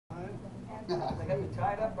I got you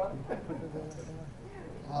tied up, brother.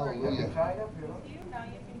 Hallelujah. Tied up, you know.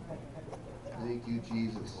 Thank you,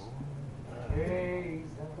 Jesus. Praise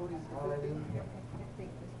Hallelujah.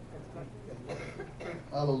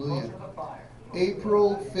 Hallelujah. Closer to the fire.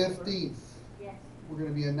 April 15th, we're going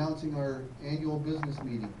to be announcing our annual business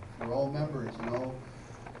meeting for all members, you know.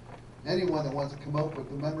 Anyone that wants to come out, but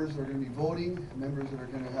the members are going to be voting, members that are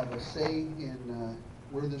going to have a say in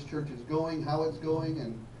where this church is going, how it's going,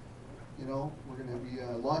 and, you know, we're going to be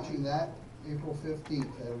launching that April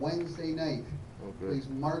 15th, Wednesday night. Okay. Please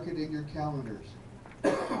mark it in your calendars.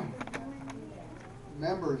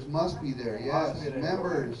 Members must be there, yes, Must be there.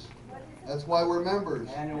 members. That's why we're members.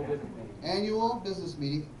 Annual business meeting. Annual business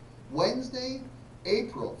meeting, Wednesday,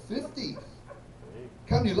 April 15th.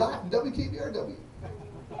 Come to live from WKBRW.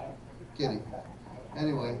 Kidding.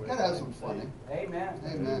 Anyway, gotta have some fun, eh? Amen.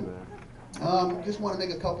 Amen. Just want to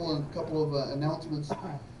make a couple of announcements.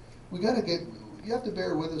 We gotta get. You have to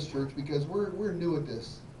bear with us, church, because we're new at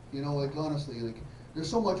this. You know, like honestly, like there's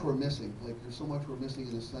so much we're missing. Like there's so much we're missing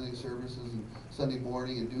in the Sunday services and Sunday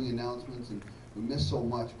morning and doing announcements, and we miss so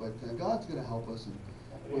much. But God's gonna help us, and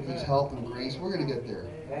with His help and grace, we're gonna get there.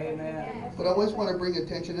 Amen. But I always want to bring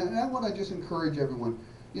attention, and I want to just encourage everyone.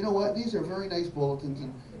 You know what? These are very nice bulletins,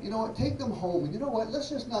 and you know what? Take them home, and you know what? Let's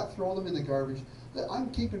just not throw them in the garbage. I'm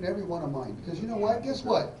keeping every one of mine, because you know what? Guess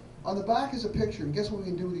what? On the back is a picture, and guess what we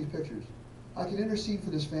can do with these pictures? I can intercede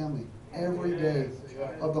for this family every day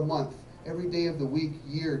of the month, every day of the week,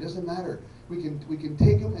 year. It doesn't matter. We can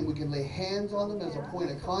take them and we can lay hands on them as a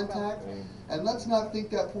point of contact. And let's not think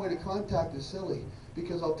that point of contact is silly,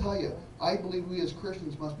 because I'll tell you, I believe we as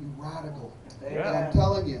Christians must be radical. And I'm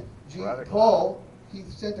telling you, Paul, he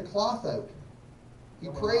sent a cloth out. He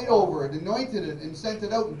prayed over it, anointed it, and sent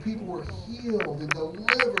it out, and people were healed and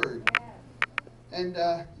delivered. And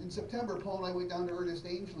in September, Paul and I went down to Ernest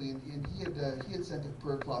Angley, and he had sent a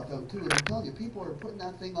prayer cloth out too. And I'm telling you, people are putting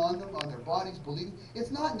that thing on them, on their bodies, believing. It's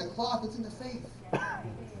not in the cloth; it's in the faith.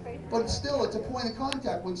 But still, it's a point of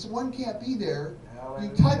contact. When someone can't be there, you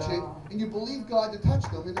touch it, and you believe God to touch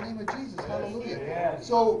them in the name of Jesus. Hallelujah.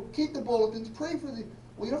 So keep the bulletins. Pray for the.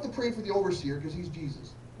 Well, you don't have to pray for the overseer because he's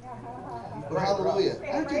Jesus. But hallelujah.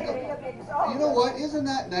 You know what? Isn't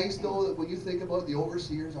that nice, though, that when you think about the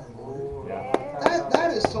overseers, our Lord?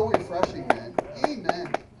 That is so refreshing, man.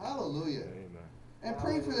 Amen. Hallelujah. And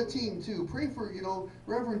pray for the team, too. Pray for, you know,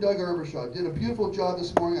 Reverend Doug Arbershaw did a beautiful job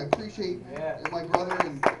this morning. I appreciate my brother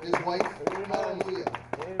and his wife. Hallelujah.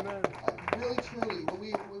 Amen. Really, truly,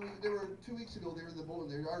 there were 2 weeks ago, they were in the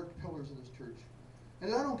bulletin. They are pillars of this church.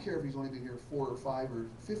 And I don't care if he's only been here 4 or 5 or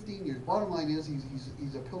 15 years. Bottom line is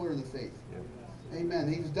he's a pillar in the faith. Yep.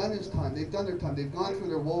 Amen. He's done his time. They've done their time. They've gone through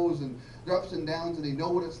their woes and their ups and downs, and they know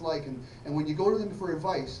what it's like. And when you go to them for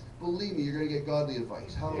advice, believe me, you're going to get godly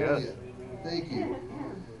advice. Hallelujah. Yes. Thank you.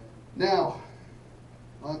 Now,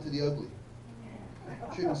 on to the ugly.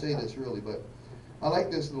 Shouldn't say this really, but I like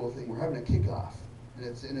this little thing. We're having a kickoff.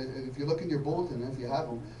 And if you look in your bulletin, if you have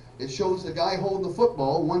them, it shows the guy holding the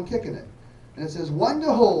football, one kicking it. And it says 1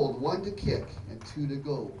 to hold, 1 to kick, and 2 to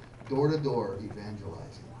go. Door to door,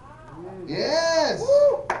 evangelizing. Yes!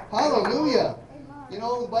 Woo! Hallelujah! You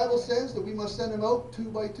know, the Bible says that we must send them out 2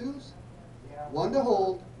 by 2s. 1 to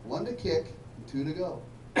hold, 1 to kick, and 2 to go.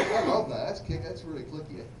 I love that. That's really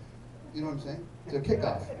clicky. You know what I'm saying? It's a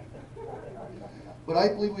kickoff. But I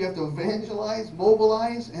believe we have to evangelize,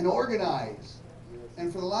 mobilize, and organize.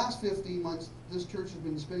 And for the last 15 months, this church has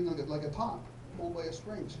been spinning like a top, pulled by a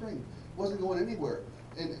string. Wasn't going anywhere,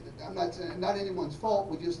 and I'm not saying not anyone's fault.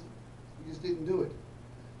 We just didn't do it,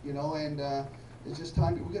 you know. And it's just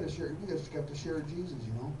time. We got to share. We just got to share Jesus,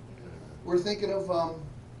 you know. We're thinking of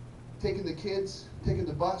taking the kids, taking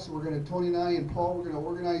the bus. Tony and I and Paul, we're going to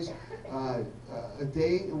organize a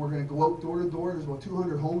day, and we're going to go out door to door. There's about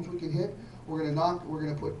 200 homes we can hit. We're going to knock. We're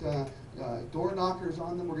going to put door knockers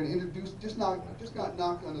on them. We're going to introduce, just not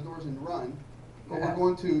knock on the doors and run, but we're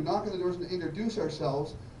going to knock on the doors and introduce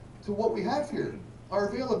ourselves to what we have here, our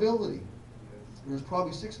availability. There's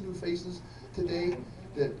probably 6 new faces today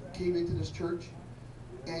that came into this church.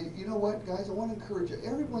 And you know what, guys, I want to encourage you.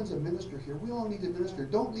 Everyone's a minister here. We all need to minister.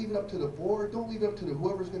 Don't leave it up to the board. Don't leave it up to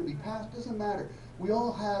whoever's going to be passed. Doesn't matter. We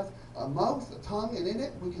all have a mouth, a tongue, and in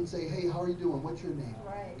it we can say, hey, how are you doing? What's your name?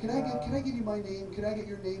 Right. Can I give you my name? Can I get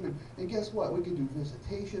your name? And guess what? We can do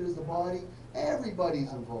visitation as the body.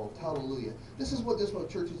 Everybody's involved. Hallelujah. This is what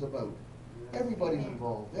church is about. Everybody's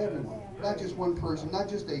involved. Everyone. Not just one person. Not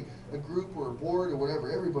just a group or a board or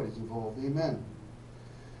whatever. Everybody's involved. Amen.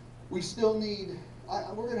 We still need...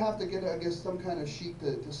 we're going to have to get, I guess, some kind of sheet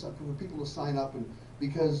for people to sign up, and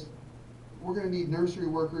because we're going to need nursery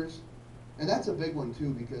workers And that's a big one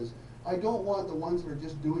too, because I don't want the ones that are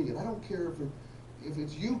just doing it. I don't care if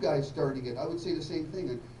it's you guys starting it. I would say the same thing.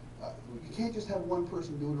 And you can't just have one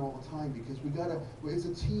person doing it all the time, because it's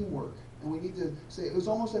a teamwork, and we need to say, it was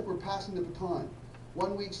almost like we're passing the baton.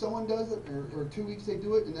 1 week someone does it, or 2 weeks they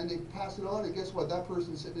do it, and then they pass it on, and guess what? That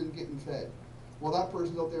person's sitting and getting fed. Well, that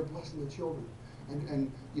person's out there blessing the children,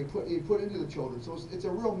 and you put into the children. So it's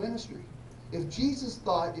a real ministry. If Jesus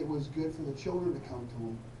thought it was good for the children to come to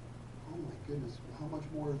him, oh my goodness, how much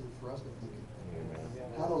more is it for us to think it? Amen.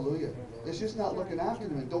 Hallelujah. It's just not looking after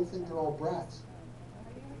them, and don't think they're all brats.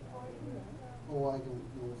 Oh, I don't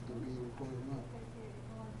know if they're being recorded or not.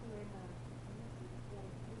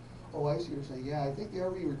 Oh, I see what you're saying. Yeah, I think they are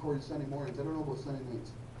being recorded Sunday mornings. I don't know about Sunday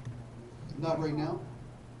nights. Not right now?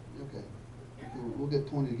 Okay. We'll get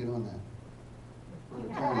Tony to get on that. Brother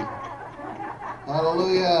Tony.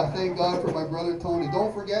 Hallelujah. Thank God for my brother Tony.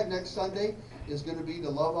 Don't forget, next Sunday is going to be the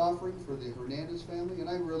love offering for the Hernandez family, and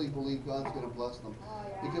I really believe God's going to bless them.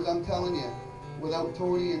 Because I'm telling you, without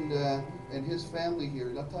Tony and his family here,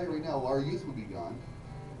 I'll tell you right now, our youth would be gone.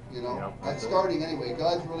 You know, Yeah. that's starting anyway.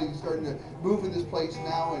 God's really starting to move in this place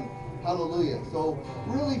now, and hallelujah. So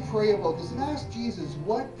really pray about this and ask Jesus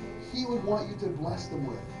what he would want you to bless them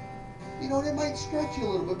with. You know, it might stretch you a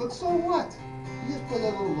little bit, but so what? You just play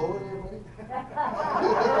that a little lower there, buddy.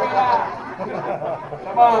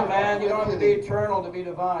 Come on, man. You don't have to be eternal to be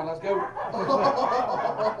divine. Let's go. Let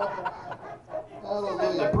the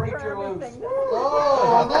Hallelujah. preacher loose.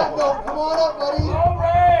 Oh, on that note, come on up, buddy.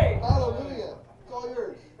 Glory! Hallelujah. It's all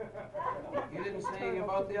yours. You didn't say anything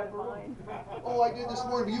about the upper room. Oh, I did this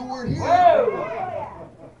morning, but you weren't here. Whoa!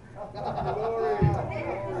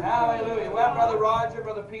 Hallelujah. Well, Brother Roger,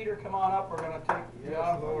 Brother Peter, come on up. We're going to take you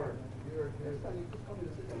off. Lord.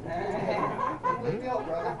 Let me out,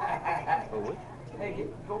 brother. Hey,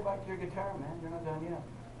 go back to your guitar, man. You're not done yet.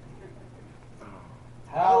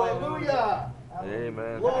 Hallelujah.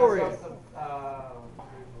 Amen. Glory. The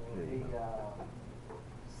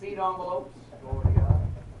seed envelopes. Glory to God.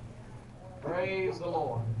 Praise the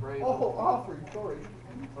Lord. Praise the Oh, Lord. offering, sorry.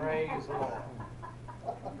 Praise the Lord.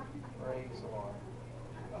 Praise the Lord.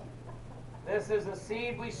 This is a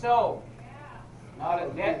seed we sow, not a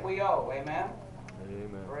debt we owe. Amen?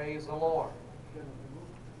 Amen. Praise the Lord. And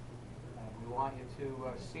we want you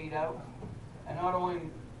to seed out, and not only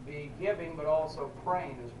be giving, but also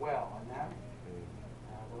praying as well. Amen?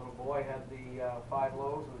 The little boy had the 5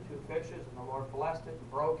 loaves and the 2 fishes, and the Lord blessed it and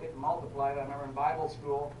broke it and multiplied it. I remember in Bible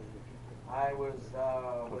school, I was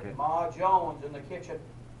with Ma Jones in the kitchen,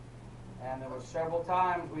 and there were several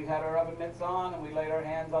times we had our oven mitts on, and we laid our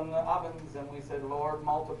hands on the ovens, and we said, Lord,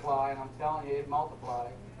 multiply. And I'm telling you, it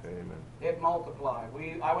multiplied. Amen. It multiplied.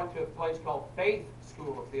 I went to a place called Faith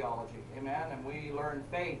School of Theology, amen, and we learned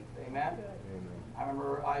faith, amen. Amen. I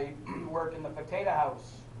remember I worked in the potato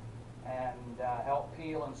house and helped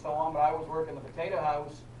peel and so on, but I was working the potato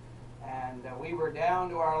house, and we were down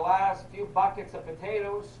to our last few buckets of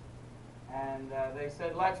potatoes, and they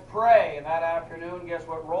said, let's pray. And that afternoon, guess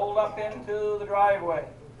what rolled up into the driveway?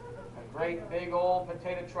 A great big old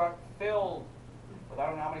potato truck filled with I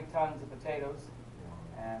don't know how many tons of potatoes.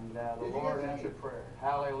 And the Lord answered prayer.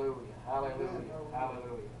 Hallelujah, hallelujah,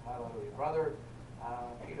 hallelujah, hallelujah. Brother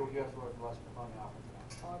Peter, would you ask the Lord to bless upon the offering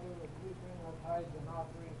tonight? Father, as we bring our tithes and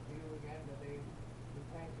offerings to you again today, we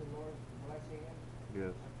thank the Lord for blessing it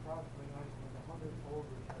Yes. and prosper